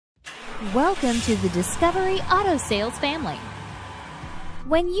Welcome to the Discovery Auto Sales family.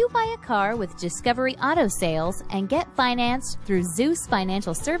 When you buy a car with Discovery Auto Sales and get financed through Zeus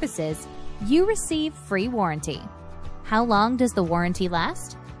Financial Services, you receive free warranty. How long does the warranty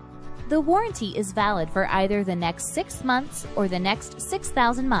last? The warranty is valid for either the next 6 months or the next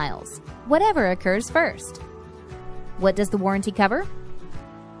 6,000 miles, whatever occurs first. What does the warranty cover?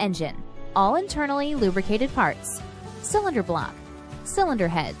 Engine, all internally lubricated parts, cylinder block, cylinder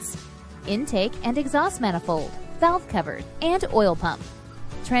heads, intake and exhaust manifold, valve cover, and oil pump.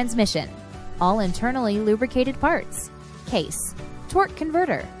 Transmission, all internally lubricated parts, case, torque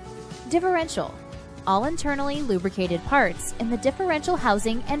converter, differential, all internally lubricated parts in the differential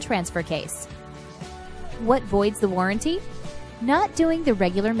housing and transfer case. What voids the warranty? Not doing the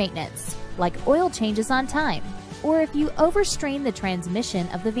regular maintenance, like oil changes on time, or if you overstrain the transmission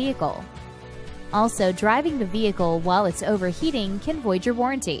of the vehicle. Also, driving the vehicle while it's overheating can void your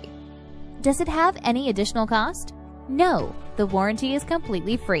warranty. Does it have any additional cost? No, the warranty is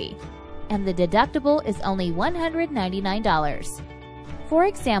completely free, and the deductible is only $199. For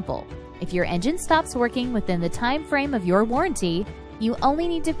example, if your engine stops working within the time frame of your warranty, you only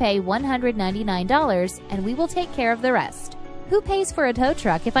need to pay $199 and we will take care of the rest. Who pays for a tow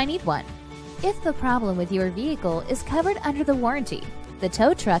truck if I need one? If the problem with your vehicle is covered under the warranty, the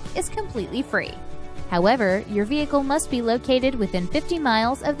tow truck is completely free. However, your vehicle must be located within 50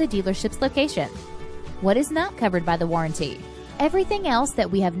 miles of the dealership's location. What is not covered by the warranty? Everything else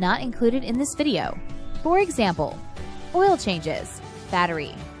that we have not included in this video. For example, oil changes,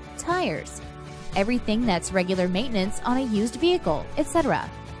 battery, tires, everything that's regular maintenance on a used vehicle, etc.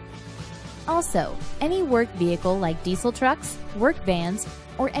 Also, any work vehicle like diesel trucks, work vans,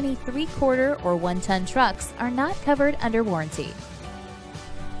 or any 3/4 or 1-ton trucks are not covered under warranty.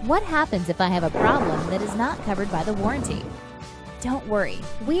 What happens if I have a problem that is not covered by the warranty? Don't worry,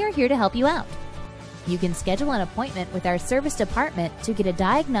 we are here to help you out. You can schedule an appointment with our service department to get a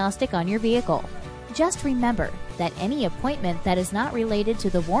diagnostic on your vehicle. Just remember that any appointment that is not related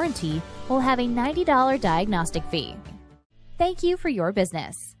to the warranty will have a $90 diagnostic fee. Thank you for your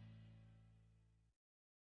business.